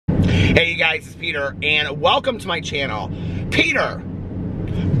Hey you guys, it's Peter, and welcome to my channel. Peter,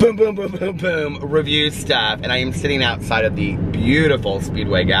 boom, boom, boom, boom, boom, review stuff. And I am sitting outside of the beautiful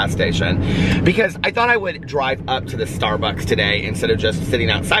Speedway gas station because I thought I would drive up to the Starbucks today instead of just sitting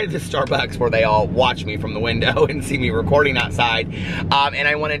outside of the Starbucks where they all watch me from the window and see me recording outside. And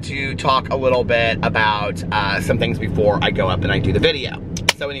I wanted to talk a little bit about some things before I go up and I do the video.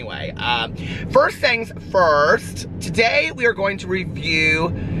 So anyway, first things first, today we are going to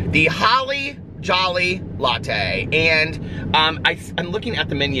review the Holly Jolly Latte, and I'm looking at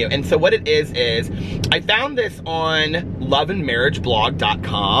the menu, and so what it is I found this on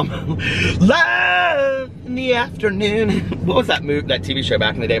loveandmarriageblog.com. Love in the Afternoon. What was that TV show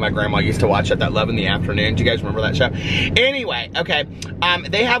back in the day my grandma used to watch it, that Love in the Afternoon? Do you guys remember that show? Anyway, okay,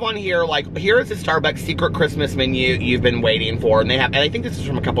 they have on here, like, here is the Starbucks secret Christmas menu you've been waiting for, and they have, and I think this is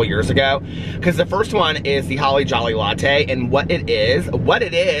from a couple years ago, because the first one is the Holly Jolly Latte, and what it is,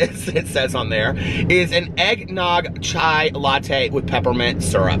 it says on there, is an eggnog chai latte with peppermint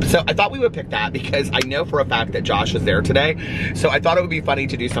syrup. So I thought we would pick that because I know for a fact that Josh is there today. So I thought it would be funny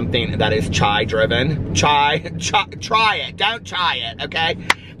to do something that is chai driven. Try it, don't try it, okay?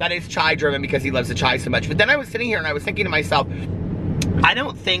 That is chai driven because he loves the chai so much. But then I was sitting here and I was thinking to myself, I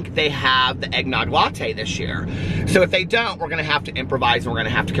don't think they have the eggnog latte this year. So if they don't, we're gonna have to improvise and we're gonna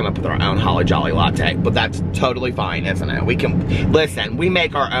have to come up with our own Holly Jolly Latte. But that's totally fine, isn't it? We can, listen, we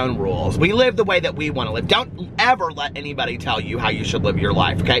make our own rules. We live the way that we wanna live. Don't ever let anybody tell you how you should live your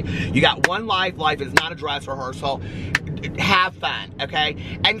life, okay? You got one life. Life is not a dress rehearsal. Have fun, okay?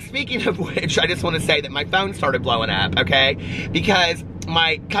 And speaking of which, I just wanna say that my phone started blowing up, okay? Because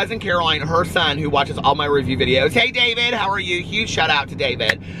my cousin Caroline, her son, who watches all my review videos, hey David, how are you? Huge shout out to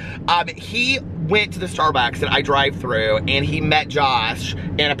David. He went to the Starbucks that I drive through and he met Josh,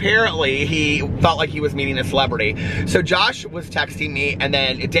 and apparently he felt like he was meeting a celebrity. So Josh was texting me and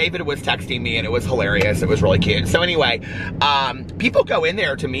then David was texting me, and it was hilarious. It was really cute. So anyway, people go in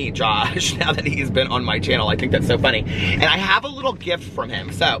there to meet Josh now that he's been on my channel. I think that's so funny. And I have a little gift from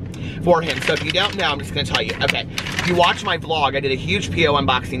him, so if you don't know, I'm just gonna tell you. Okay, if you watch my vlog, I did a huge PO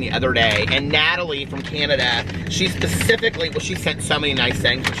unboxing the other day, and Natalie from Canada, she specifically, well, she sent so many nice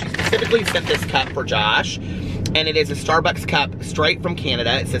things, but she specifically sent this cup for Josh, and it is a Starbucks cup straight from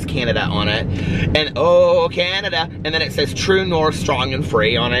Canada. It says Canada on it, and oh, Canada, and then it says True North, strong and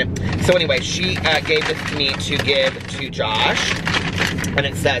free on it. So anyway, she gave this to me to give to Josh, and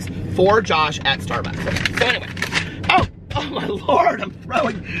it says, for Josh at Starbucks. So anyway, oh my Lord, I'm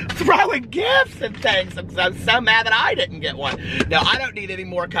throwing gifts and things. I'm so mad that I didn't get one. No, I don't need any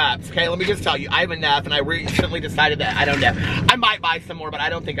more cups, okay? Let me just tell you, I have enough, and I recently decided that, I don't know. I might buy some more, but I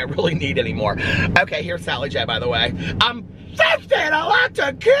don't think I really need any more. Okay, here's Sally J, by the way. I'm something I like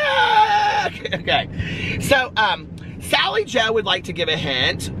to cook! Okay, so, Sally Jo would like to give a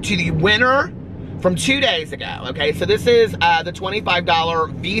hint to the winner from 2 days ago, okay? So this is the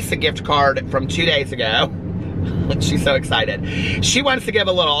 $25 Visa gift card from 2 days ago. She's so excited. She wants to give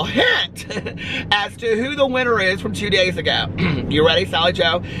a little hint as to who the winner is from 2 days ago. You ready, Sally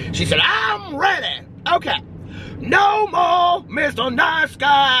Jo? She said, I'm ready. Okay. No more Mr. Nice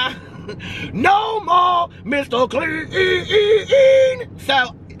Guy. No more Mr. Clean.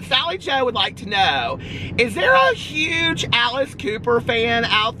 So, Sally Jo would like to know, is there a huge Alice Cooper fan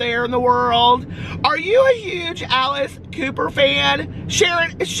out there in the world? Are you a huge Alice Cooper fan?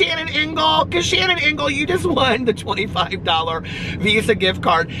 Shannon Engel? Because Shannon Engel, you just won the $25 Visa gift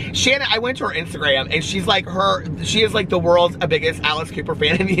card. Shannon, I went to her Instagram, and she is like the world's biggest Alice Cooper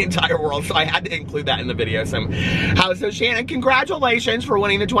fan in the entire world, so I had to include that in the video somehow. So Shannon, congratulations for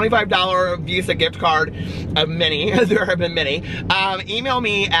winning the $25 Visa gift card of many. There have been many. Email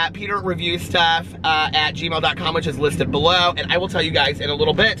me at peterreviewstuff@gmail.com, which is listed below, and I will tell you guys in a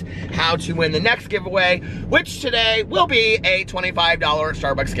little bit how to win the next giveaway, which today will be a $25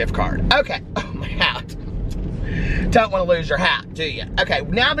 Starbucks gift card. Okay, oh, my hat. Don't want to lose your hat, do you? Okay,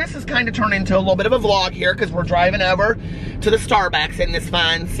 now this is kind of turned into a little bit of a vlog here because we're driving over to the Starbucks in this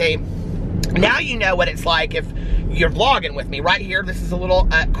fun, see, now you know what it's like if you're vlogging with me. Right here, this is a little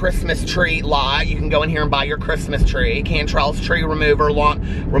Christmas tree lot. You can go in here and buy your Christmas tree. Cantrell's tree removal.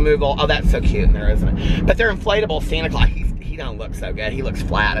 Oh, that's so cute in there, isn't it? But they're inflatable Santa Claus. He don't look so good. He looks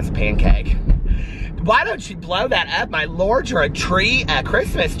flat as a pancake. Why don't you blow that up, my Lord? You're a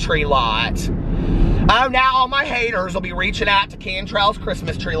Christmas tree lot. Oh, now all my haters will be reaching out to Cantrell's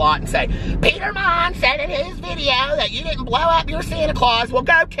Christmas tree lot and say, Peter Monn said in his video that you didn't blow up your Santa Claus. Well,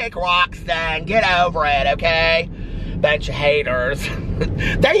 go kick rocks then. Get over it, okay? Bunch of haters.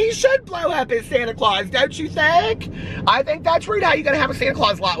 That he should blow up his Santa Claus, don't you think? I think that's rude. How you gonna have a Santa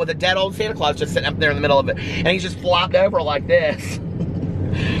Claus lot with a dead old Santa Claus just sitting up there in the middle of it, and he's just flopped over like this?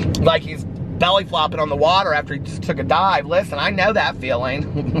 like he's belly flopping on the water after he just took a dive. Listen, I know that feeling.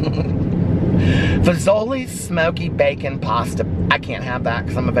 Fazoli smoky bacon pasta. I can't have that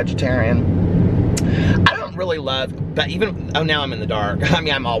because I'm a vegetarian. I don't really love, but even, oh, now I'm in the dark. I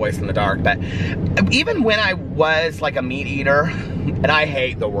mean, I'm always in the dark, but even when I was like a meat eater, and I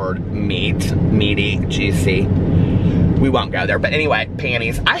hate the word meat, meaty, juicy. We won't go there, but anyway,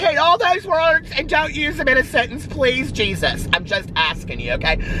 panties. I hate all those words and don't use them in a sentence, please, Jesus. I'm just asking you,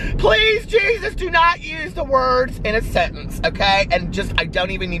 okay? Please, Jesus, do not use the words in a sentence, okay? And just, I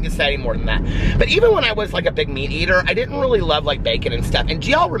don't even need to say any more than that. But even when I was like a big meat eater, I didn't really love like bacon and stuff. And do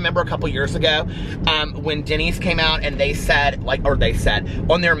y'all remember a couple years ago when Denny's came out and they said, like, or they said,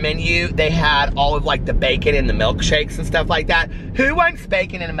 on their menu, they had all of like the bacon and the milkshakes and stuff like that. Who wants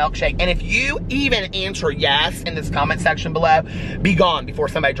bacon in a milkshake? And if you even answer yes in this comment section below, be gone before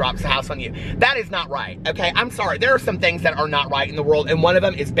somebody drops the house on you. That is not right, okay? I'm sorry. There are some things that are not right in the world, and one of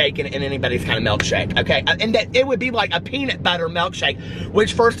them is bacon in anybody's kind of milkshake, okay? And that it would be like a peanut butter milkshake,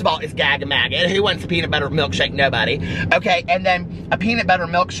 which first of all is gag-a-mag. Who wants a peanut butter milkshake? Nobody, okay? And then a peanut butter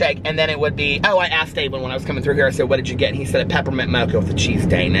milkshake, and then it would be, oh, I asked David when I was coming through here, I said, what did you get? And he said a peppermint mocha with a cheese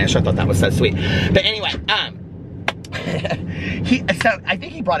Danish. I thought that was so sweet. But anyway, so I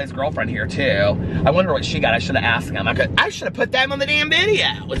think he brought his girlfriend here too. I wonder what she got. I should have asked him. I should have put them on the damn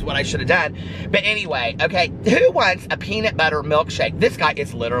video, was what I should have done. But anyway, okay, who wants a peanut butter milkshake? This guy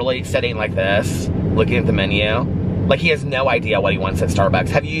is literally sitting like this, looking at the menu. Like he has no idea what he wants at Starbucks.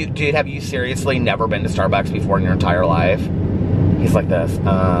 Have you seriously never been to Starbucks before in your entire life? He's like this.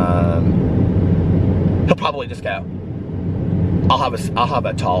 He'll probably just go, I'll have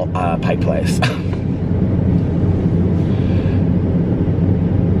a tall pie place.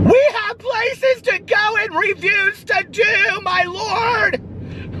 Places to go and reviews to do, my lord.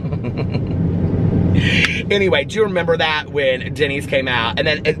 Anyway, do you remember that when Denny's came out? And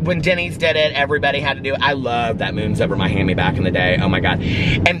then when Denny's did it, everybody had to do it. I loved that moons over my hammy back in the day. Oh my God.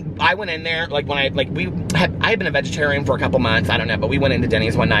 And I went in there, like when I had been a vegetarian for a couple months, I don't know, but we went into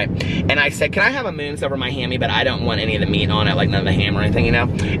Denny's one night and I said, can I have a moons over my hammy, but I don't want any of the meat on it, like none of the ham or anything, you know?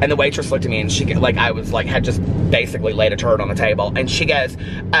 And the waitress looked at me and she, like, I was like, had just basically laid a turd on the table. And she goes,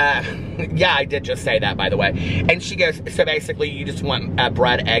 yeah, I did just say that, by the way. And she goes, so basically you just want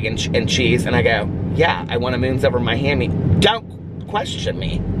bread, egg, and cheese? And I go, yeah, I want a moons over my hammy. Don't question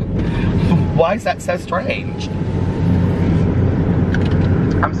me. Why is that so strange?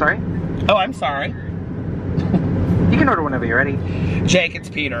 I'm sorry? Oh, I'm sorry. You can order whenever you're ready. Jake, it's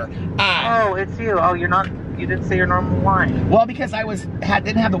Peter. Oh, it's you. Oh, you didn't say your normal line. Well, because I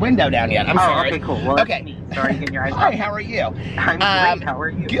didn't have the window down yet. I'm sorry. Okay, cool. Well, okay. Sorry, getting your eyes. Hi, how are you? I'm great. How are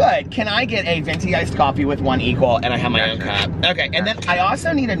you? Good. Can I get a venti iced coffee with one equal, and I have my own cup? Okay, and then I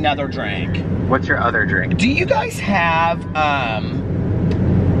also need another drink. What's your other drink? Do you guys have the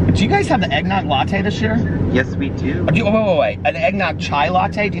eggnog latte this year? Yes, we do. Wait. An eggnog chai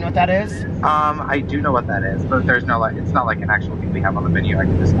latte? Do you know what that is? I do know what that is, but there's no, like, it's not like an actual thing we have on the menu. I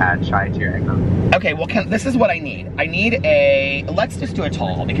can just add chai to your eggnog. Okay, well, this is what I need. I need let's just do a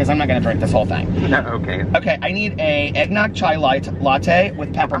tall, because I'm not going to drink this whole thing. No, okay. Okay, I need a eggnog chai latte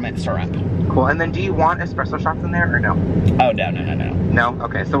with peppermint syrup. Cool, and then do you want espresso shots in there, or no? Oh, no. No?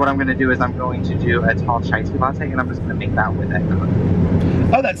 Okay, so what I'm going to do is I'm going to do a tall chai tea latte, and I'm just going to make that with eggnog.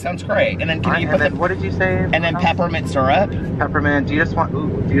 Oh, that sounds great. And then can you put what did you say? And then peppermint syrup. Peppermint. Do you just want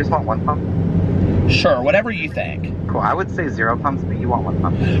one pump? Sure, whatever you think. Cool. I would say 0 pumps, but you want 1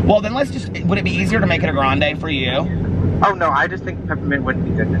 pump. Well, then would it be easier to make it a grande for you? Oh no, I just think peppermint wouldn't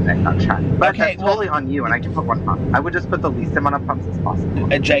be good in eggnog chai. But okay, that's totally on you, and I can put 1 pump. I would just put the least amount of pumps as possible.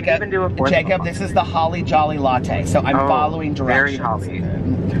 Jacob, this is the Holly Jolly Latte, so I'm following directions. Very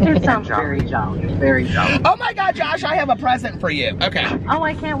Holly. It sounds very jolly. Very jolly. Oh my God, Josh, I have a present for you. Okay. Oh,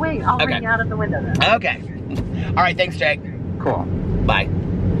 I can't wait. I'll hang out of the window then. Okay. All right, thanks, Jake. Cool. Bye.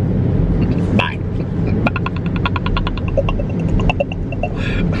 Bye.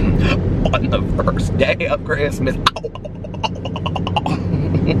 On the first day of Christmas.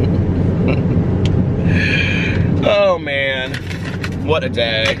 Oh man, what a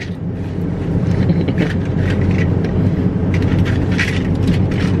day.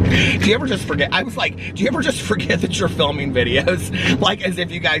 Do you ever just forget? I was like, do you ever just forget that you're filming videos? Like as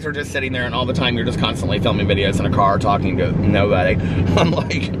if you guys are just sitting there and all the time you're just constantly filming videos in a car talking to nobody. I'm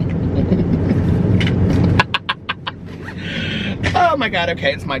like, oh my God,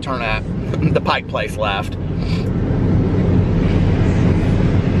 okay, it's my turn at the Pike Place left.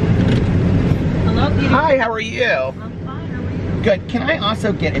 Hello, Peter. Hi, how are you? I'm fine, how are you? Good. Can I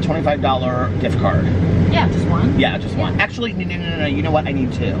also get a $25 gift card? Yeah, just one? Yeah, just one. Actually, no. You know what? I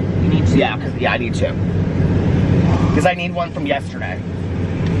need 2. You need 2? Yeah, I need 2. Because I need one from yesterday.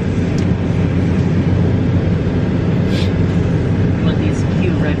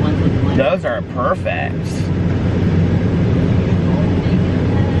 are perfect.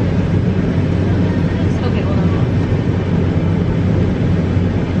 Okay, hold on.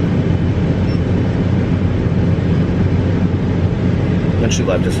 Don't you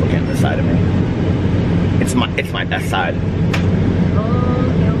love just looking at the side of me? It's my best side. Okay.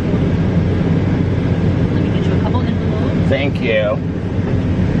 Let me get you a couple envelopes. Thank you.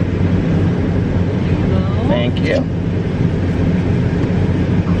 There you go. Thank you.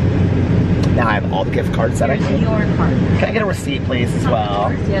 Now I have all the gift cards that I Here's need. your card. Can I get a receipt, please, as well?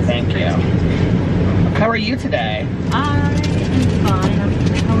 Of course, yes. Thank you. How are you today? I am fine.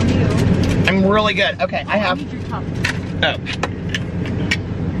 How are you? I'm really good. Okay, I have. need your cup. Oh.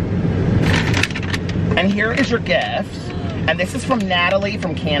 And here is your gift. And this is from Natalie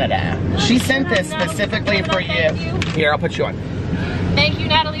from Canada. She sent this specifically for you. Here, I'll put you on. Thank you,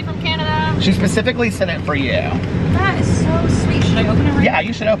 Natalie from Canada. She specifically sent it for you. That is so sweet. Should I open it right Yeah,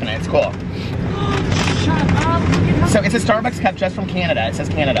 you should open it. It's cool. Shut up. Look at how So it's a Starbucks cup just from Canada. It says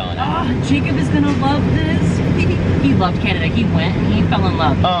Canada on it. Oh, Jacob is gonna love this. He loved Canada. He went and he fell in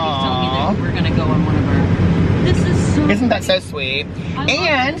love. He's telling me that we're gonna go on one of our. This is so. Isn't that so sweet?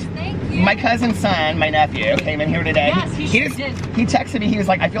 And thank you. my cousin's son, my nephew, came in here today. Yes, he sure did. He texted me. He was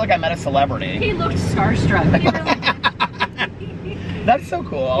like, "I feel like I met a celebrity." He looked starstruck. He really, That's so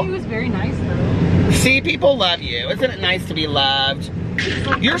cool. he was very nice though. See, people love you. Isn't it nice to be loved?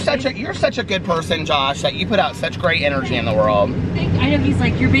 You're such a good person, Josh, that you put out such great energy in the world. I know he's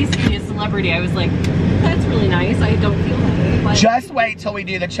like, you're basically a celebrity. I was like, that's really nice. I don't feel that way. But Just wait till we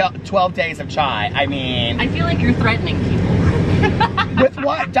do the 12 days of chai. I mean, I feel like you're threatening people. with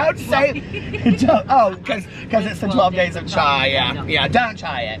what? Don't say. Because it's the 12 days of chai. Yeah, No. yeah. Don't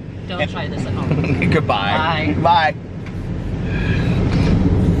try it. Don't try this at home. Goodbye. Bye. Bye.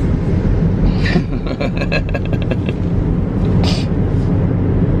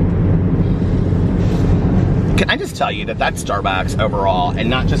 Can I just tell you that that's Starbucks overall, and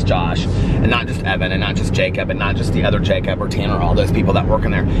not just Josh, and not just Evan, and not just Jacob, and not just the other Jacob or Tanner, all those people that work in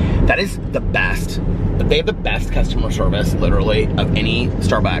there. That is the best. They have the best customer service, literally, of any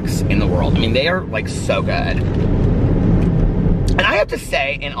Starbucks in the world. I mean, they are, like, so good. And I have to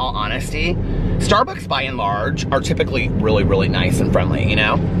say, in all honesty, Starbucks, by and large, are typically really, really nice and friendly, you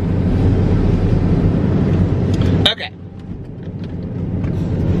know? Okay.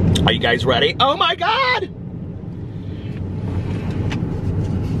 Are you guys ready? Oh my God!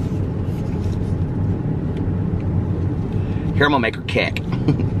 Here, I'm gonna make her kick.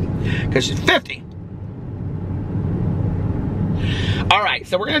 Because she's 50. All right,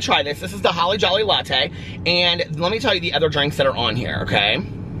 so we're gonna try this. This is the Holly Jolly Latte. And let me tell you the other drinks that are on here, okay?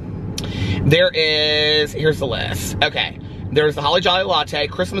 Here's the list. Okay, there's the Holly Jolly Latte,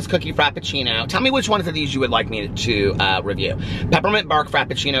 Christmas Cookie Frappuccino. Tell me which ones of these you would like me to review. Peppermint Bark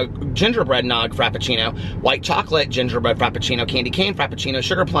Frappuccino, Gingerbread Nog Frappuccino, White Chocolate Gingerbread Frappuccino, Candy Cane Frappuccino,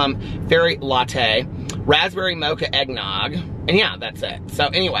 Sugar Plum Fairy Latte, Raspberry Mocha Eggnog, and yeah, that's it. So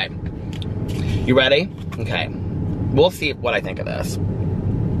anyway, you ready? Okay, we'll see what I think of this.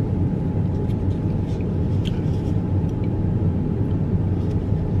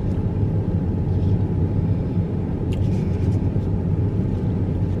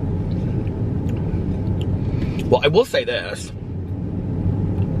 Well, I will say this.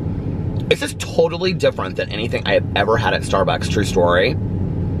 This is totally different than anything I have ever had at Starbucks, true story.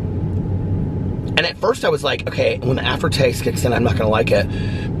 And at first I was like, okay, when the aftertaste kicks in, I'm not gonna like it.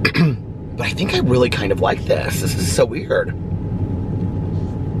 But I think I really kind of like this. This is so weird.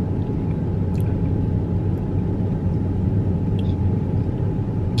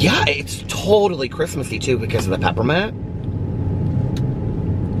 Yeah, it's totally Christmassy too because of the peppermint.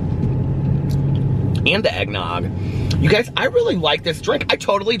 And the eggnog. You guys, I really like this drink. I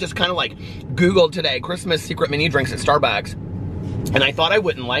totally just kind of like Googled today, Christmas secret menu drinks at Starbucks. And I thought I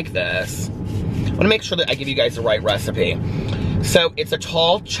wouldn't like this. I want to make sure that I give you guys the right recipe. So it's a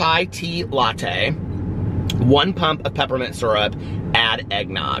tall chai tea latte, 1 pump of peppermint syrup, add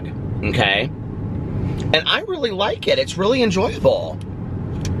eggnog, okay? And I really like it. It's really enjoyable.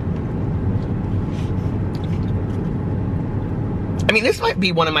 I mean, this might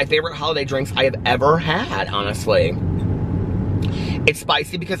be one of my favorite holiday drinks I have ever had, honestly. It's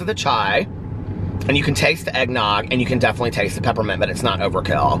spicy because of the chai, and you can taste the eggnog, and you can definitely taste the peppermint, but it's not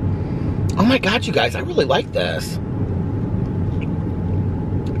overkill. Oh my God, you guys, I really like this.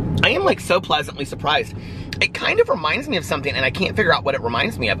 I am like so pleasantly surprised. It kind of reminds me of something, and I can't figure out what it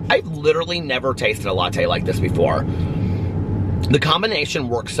reminds me of. I've literally never tasted a latte like this before. The combination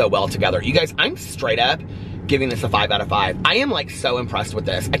works so well together. You guys, I'm straight up giving this a 5 out of 5. I am like so impressed with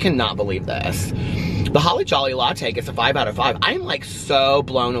this. I cannot believe this. The Holly Jolly Latte gets a 5 out of 5. I'm like so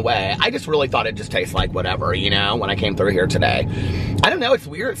blown away. I just really thought it just tastes like whatever, you know, when I came through here today. I don't know, it's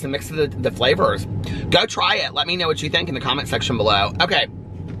weird. It's a mix of the flavors. Go try it. Let me know what you think in the comment section below. Okay,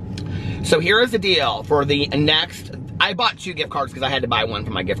 so here is the deal for the next. I bought 2 gift cards because I had to buy one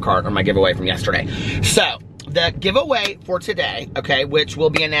for my gift card or my giveaway from yesterday. So the giveaway for today, okay, which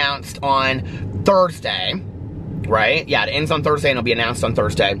will be announced on Thursday, right? Yeah, it ends on Thursday and it'll be announced on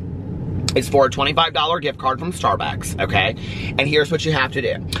Thursday. It's for a $25 gift card from Starbucks, okay? And here's what you have to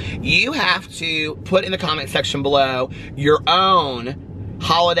do. You have to put in the comment section below your own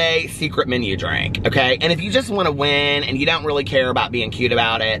holiday secret menu drink, okay? And if you just want to win and you don't really care about being cute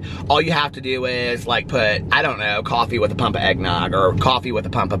about it, all you have to do is like put, I don't know, coffee with a pump of eggnog or coffee with a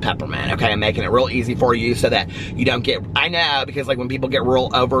pump of peppermint, okay? I'm making it real easy for you so that you don't get, I know, because like when people get real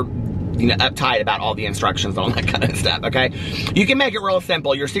uptight about all the instructions and all that kind of stuff, okay? You can make it real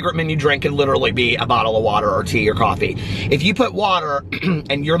simple. Your secret menu drink could literally be a bottle of water or tea or coffee. If you put water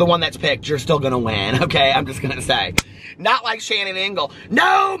and you're the one that's picked, you're still gonna win, okay? I'm just gonna say. Not like Shannon Ingle.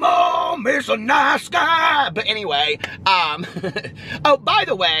 No more Miss a Nice Guy. But anyway, oh, by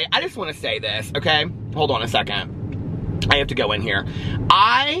the way, I just want to say this, okay? Hold on a second. I have to go in here.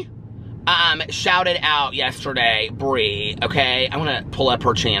 I shouted out yesterday Bree, okay? I want to pull up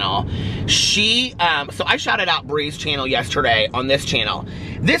her channel. She, so I shouted out Bree's channel yesterday on this channel.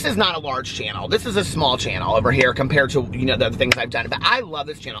 This is not a large channel. This is a small channel over here compared to, you know, the other things I've done. But I love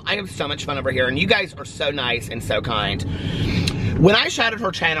this channel. I have so much fun over here, and you guys are so nice and so kind. When I shouted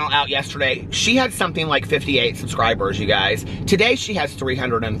her channel out yesterday, she had something like 58 subscribers, you guys. Today, she has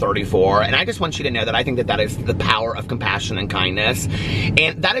 334, and I just want you to know that I think that that is the power of compassion and kindness,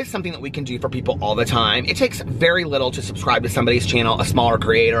 and that is something that we can do for people all the time. It takes very little to subscribe to somebody's channel, a smaller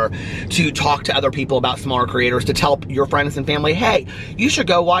creator, to talk to other people about smaller creators, to tell your friends and family, hey, you should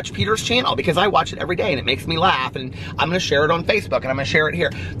go watch Peter's channel, because I watch it every day, and it makes me laugh, and I'm going to share it on Facebook, and I'm going to share it here.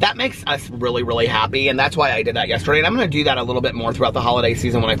 That makes us really, really happy, and that's why I did that yesterday, and I'm going to do that a little bit more throughout the holiday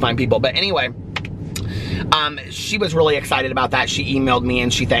season when I find people. But anyway, she was really excited about that. She emailed me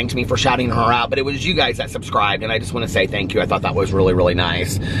and she thanked me for shouting her out, but it was you guys that subscribed, and I just want to say thank you. I thought that was really, really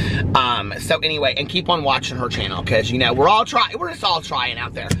nice. So anyway, and keep on watching her channel, because, you know, we're just all trying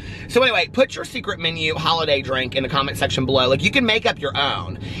out there. So anyway, put your secret menu holiday drink in the comment section below. Like, you can make up your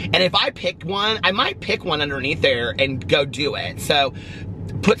own, and if I pick one, I might pick one underneath there and go do it. So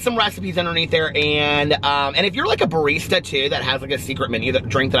put some recipes underneath there, and if you're like a barista too that has like a secret menu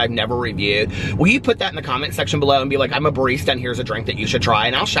drink that I've never reviewed, will you put that in the comment section below and be like, I'm a barista and here's a drink that you should try,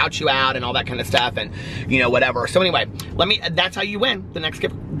 and I'll shout you out and all that kind of stuff, and you know, whatever. So anyway, that's how you win the next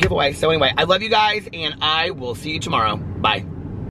giveaway. So anyway, I love you guys, and I will see you tomorrow. Bye.